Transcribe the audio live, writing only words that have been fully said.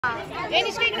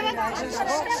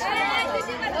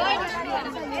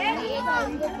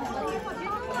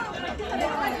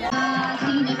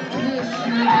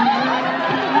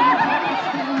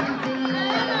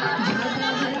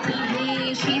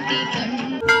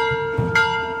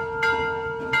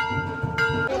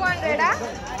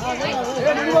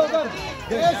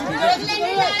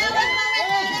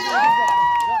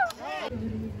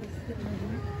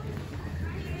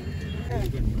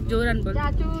जोरान बोल.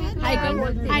 हाय कर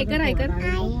हाय कर हाय कर.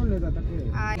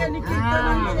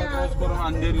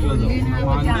 अंधेरीला जाऊ.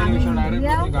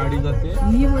 डायरेक्ट गाडी जाते.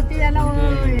 मी होते त्याला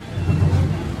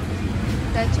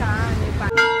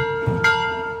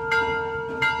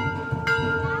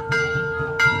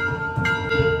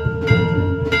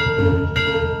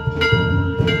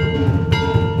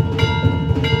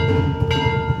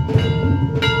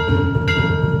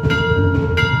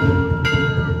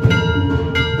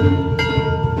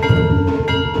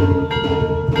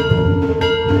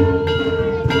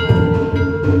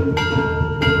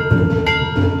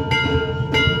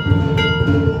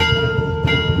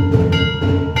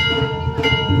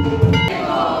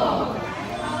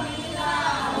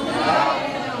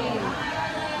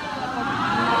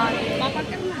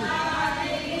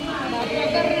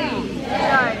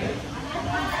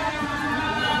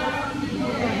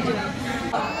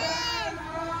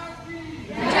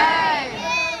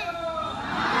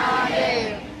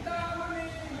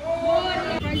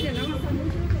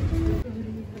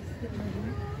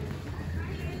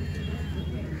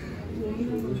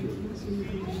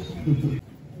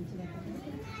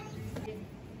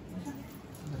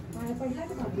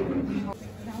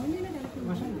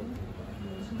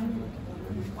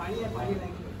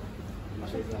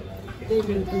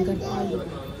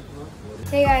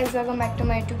हे guys, welcome back to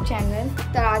my YouTube channel.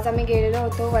 तर आज आम्ही गेलेलो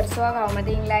होतो वर्सोवा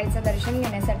गावामध्ये इंगला आईचं दर्शन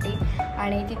घेण्यासाठी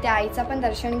आणि तिथे आईचं पण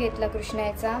दर्शन घेतलं,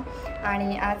 कृष्णाईचा.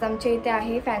 आणि आज आमच्या इथे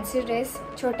आहे फॅन्सी ड्रेस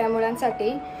छोट्या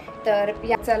मुलांसाठी. तर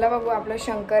चला बघू आपलं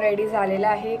शंकर रेडी झालेला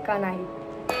आहे का नाही.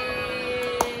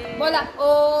 बोला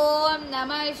ओम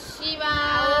नमः शिवाय.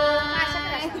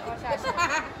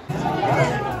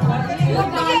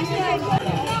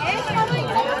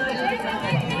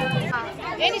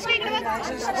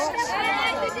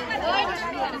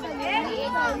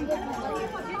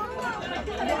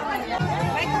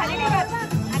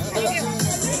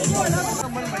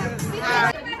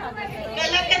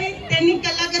 त्यांनी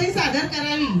कलाकारी सादर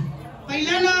करावी.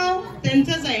 पहिलं नाव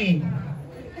त्यांचंच आहे.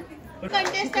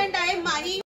 कंटेस्टंट आहे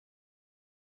माही.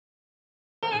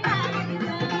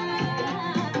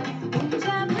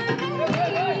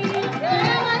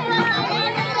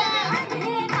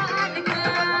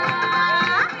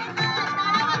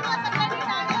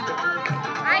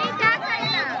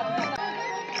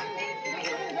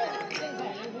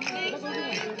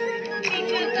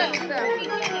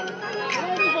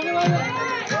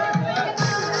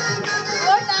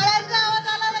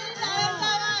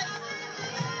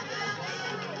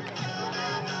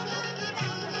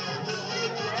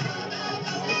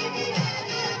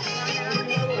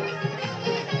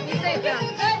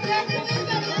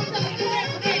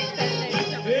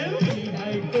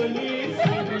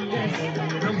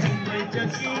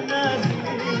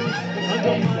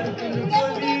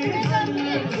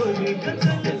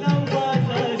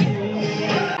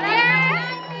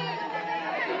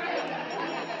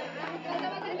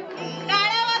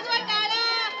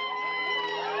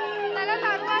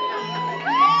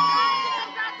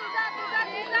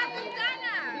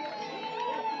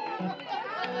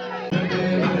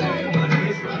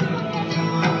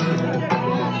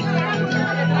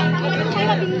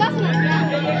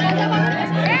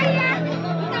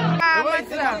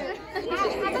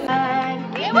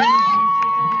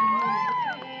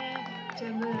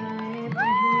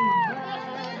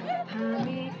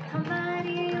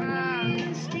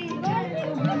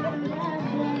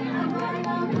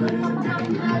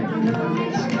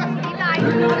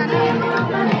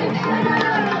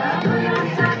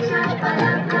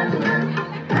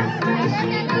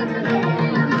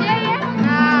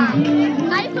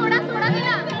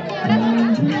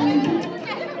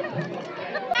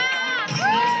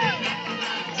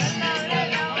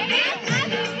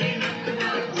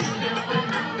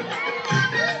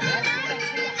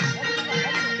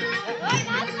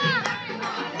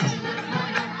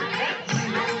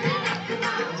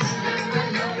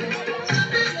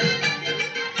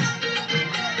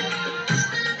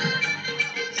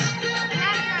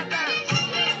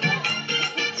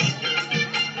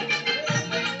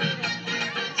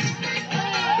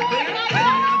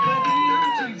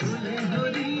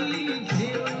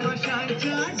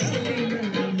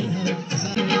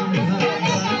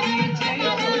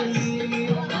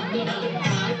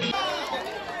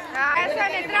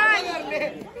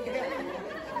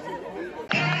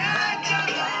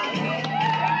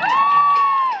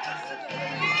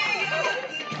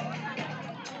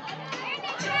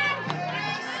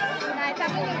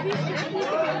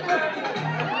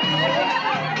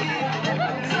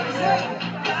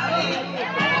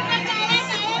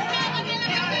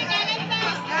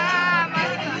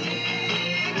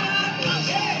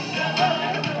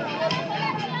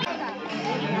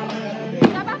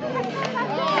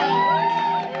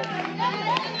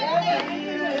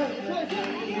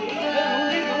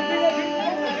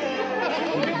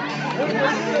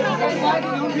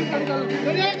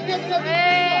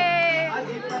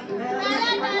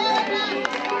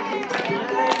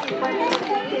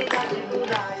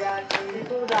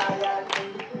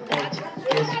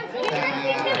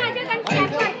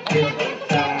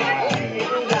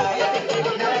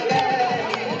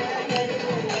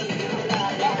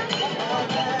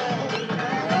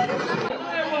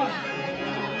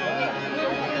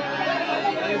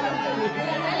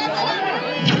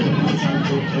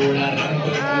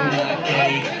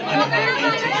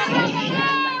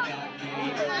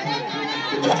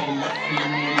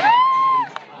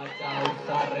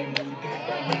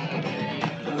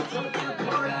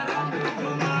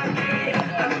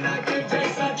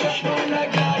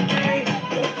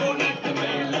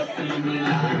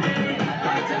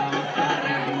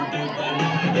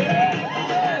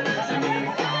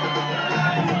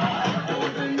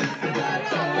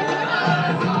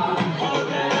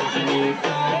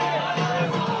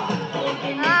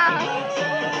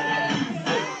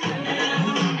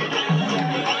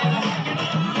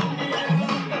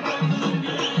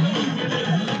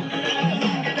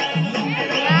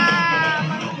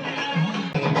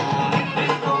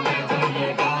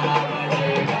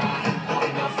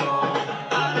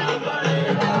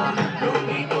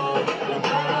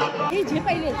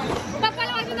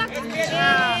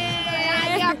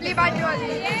 आपली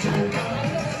बाजूवाली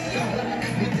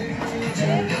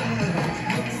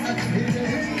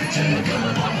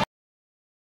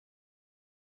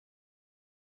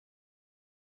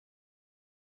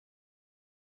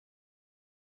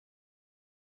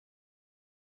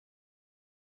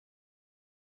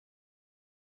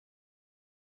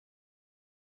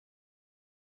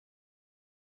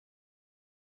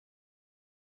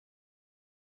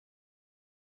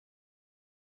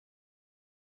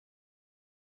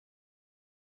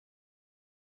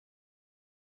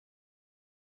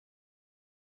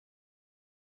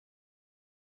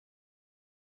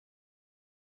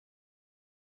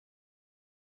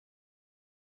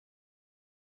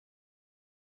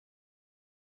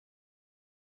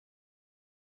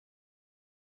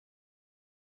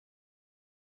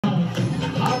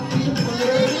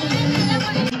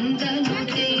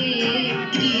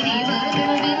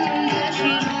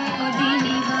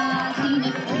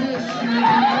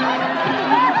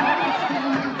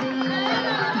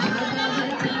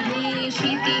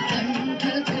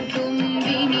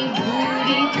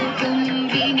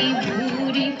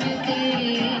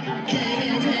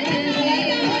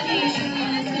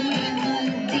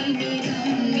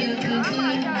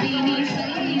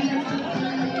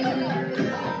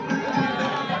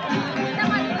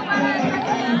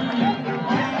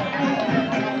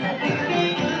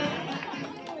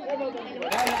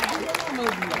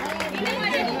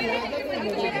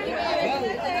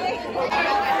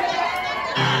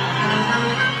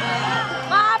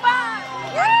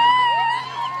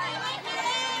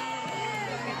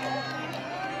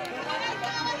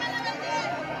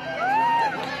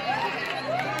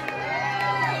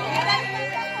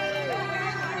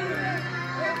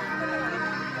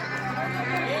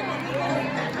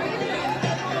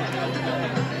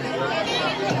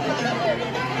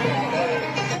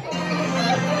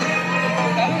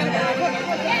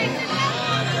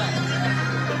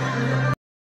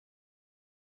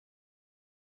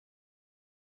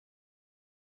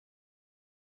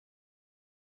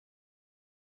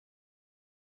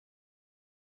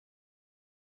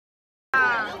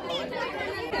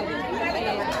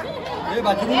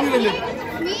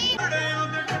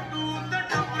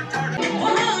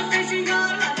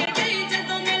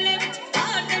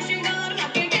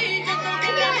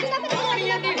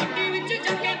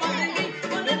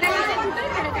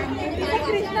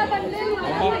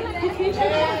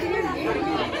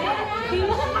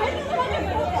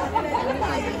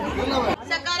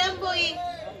सकाराम पोई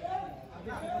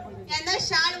यांना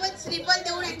शाल व श्रीफल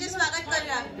देऊन यांचे स्वागत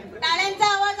करूया. टाळ्यांचा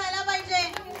आवाज आला पाहिजे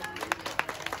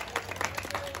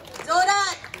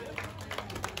जोरात.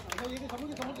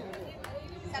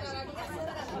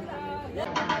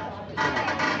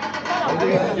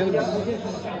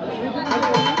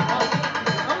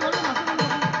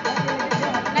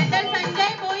 नंतर संजय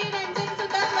भोईर यांचे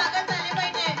सुद्धा स्वागत झाले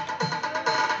पाहिजे.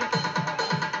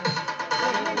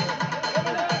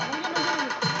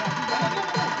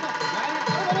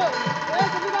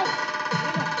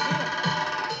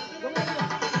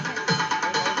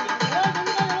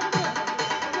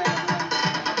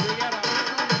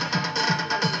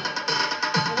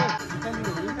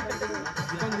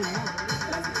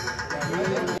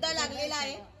 लागलेला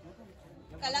आहे.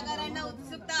 कलाकारांना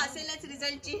उत्सुकता असेलच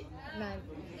रिझल्टची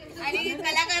आणि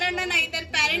कलाकारांना नाही तर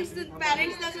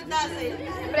पॅरेंट्सला सुद्धा असेल.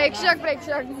 प्रेक्षक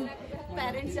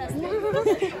पॅरेंट्स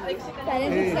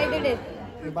एक्साइटेड आहेत.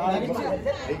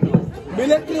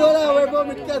 मिलिटरी वाला वैभव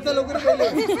मिटक्याचा लवकर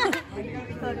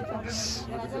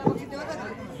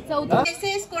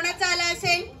मेसेज कोणाचा आला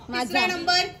असेल? तिसरा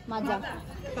नंबर माझा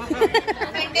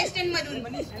कंटेस्टंट मधून.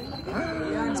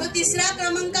 सो तिसरा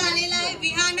क्रमांक आलेला आहे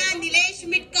विहाना निलेश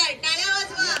मिटकर. टाळ्या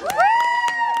वाजवा.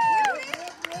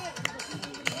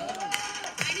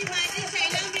 आणि माझी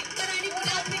शैला मिटकर आणि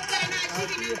गुलाब मिटकर यांना अशी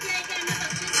विनंती आहे की यांना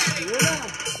बक्षीस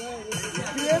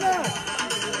द्यावे.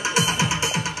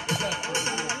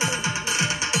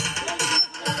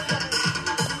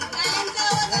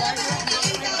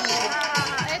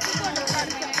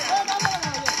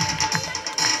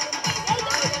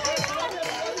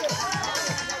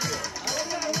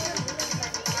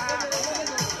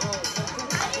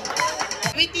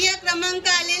 द्वितीय क्रमांक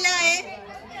आलेला आहे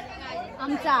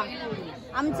आमचा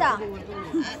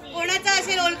कोणाचा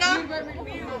असेल ओळखा?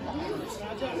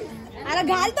 अरे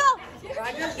घालतो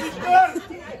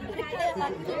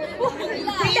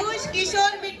पियुष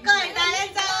किशोर मिटकर.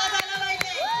 टाळ्यांचा आवाज आला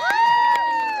पाहिजे.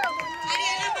 आणि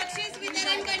याला बक्षीस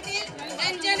वितरण करतील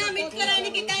अंजना मिटकर आणि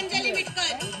गीतांजली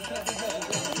मिटकर.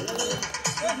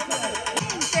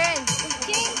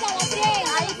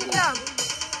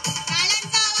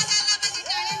 टाळ्यांचा आवाज आला पाहिजे.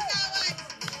 टाळ्यांचा आवाज.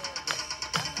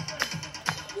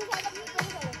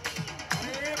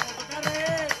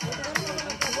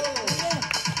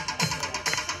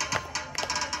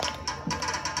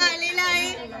 आलेला आहे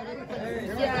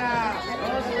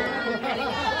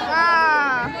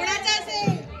कोणाचा असेल?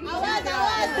 आवाज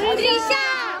आवाज.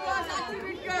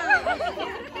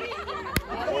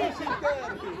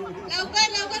 लवकर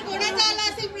लवकर कोणाचा आला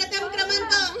असेल प्रथम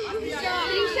क्रमांक?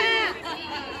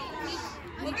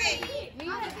 ओके.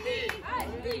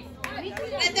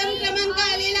 प्रथम क्रमांक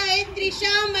आलेला आहे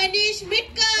त्रिशा मनीष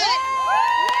मिटकर.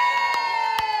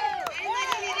 आणि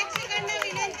माझ्या निरीक्षकांना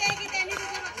विनंती आहे की त्यांनी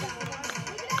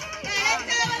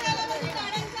टाळ्यांचा आवाज आला पाहिजे.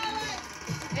 टाळ्यांचा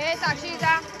आवाज. ए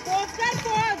साक्षीचा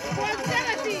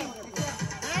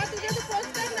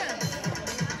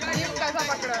कसा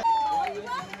पकड.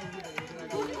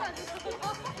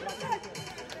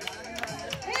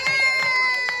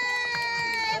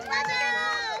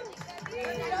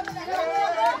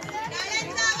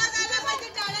 टाळ्यांचा आवाज आला पाहिजे.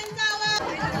 टाळ्यांचा आवाज.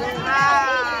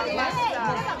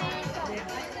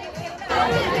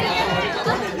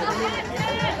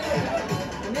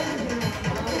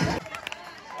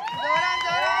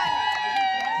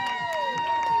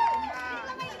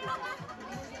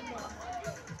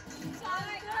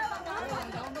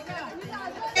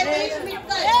 निलेश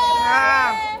मिटकर.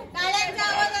 टाळ्यांचा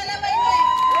आवाज आला पाहिजे.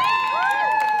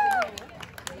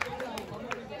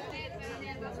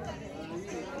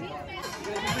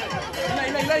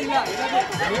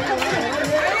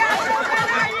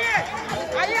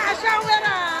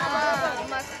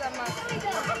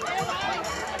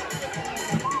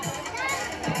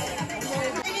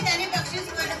 त्याने बक्षीस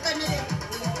करण्यात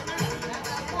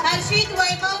हर्षित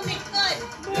वैभव मिटकर.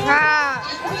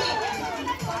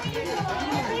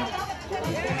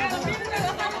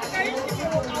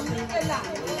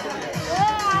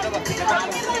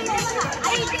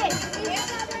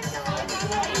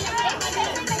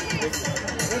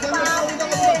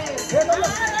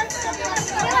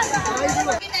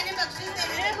 त्याने बक्षीस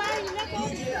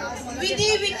विधी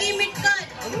विकी मिटकर.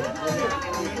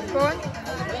 कोण?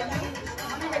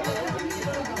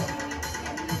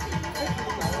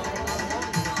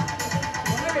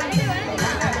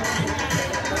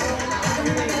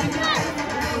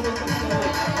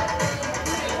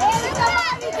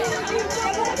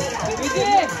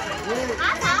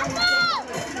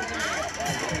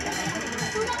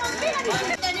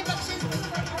 त्याने बक्षीस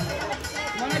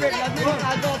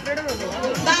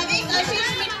भाविक आशिष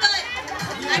मिटकर.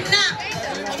 अण्णा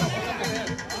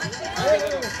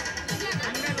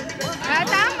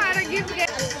आता मला गिफ्ट घे.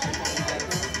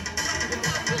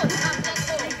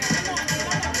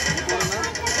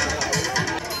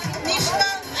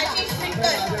 निष्काम आशिष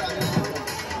मिटकर.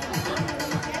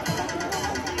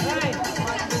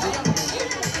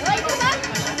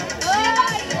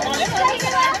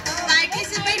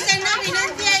 पार्टिसिपेंट्सना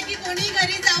विनंती आहे की कोणी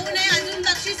घरी जाऊ नये. अजून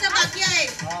बक्षीस बाकी आहेत.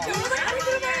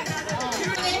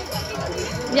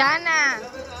 या ना.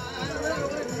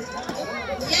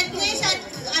 यज्ञेश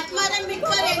आत्माराम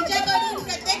मिटकर यांच्याकडून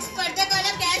प्रत्येक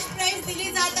स्पर्धकाला कॅश प्राइज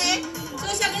दिली जात आहे.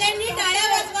 सो सगळ्यांनी टाळ्या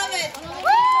वाजवाव्यात.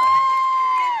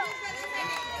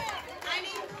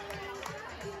 आणि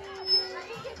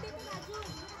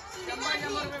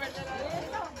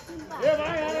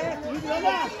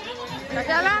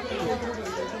कशाला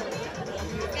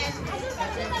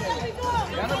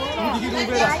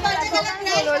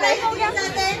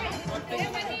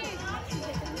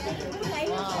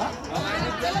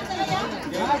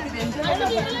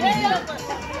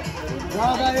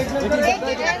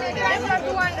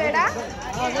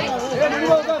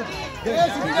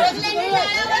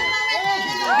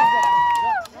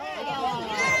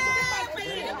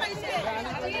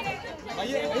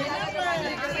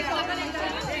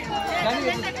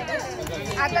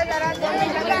आता जरा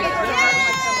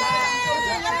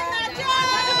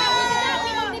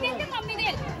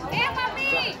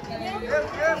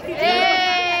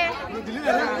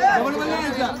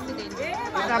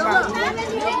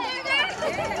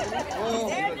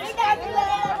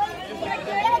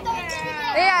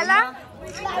आला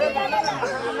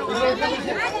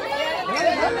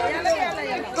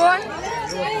कोण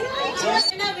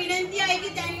विनंती आहे की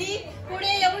त्यांनी पुढे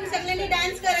येऊन सगळ्यांनी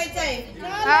डान्स करायचा आहे.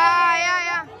 हा या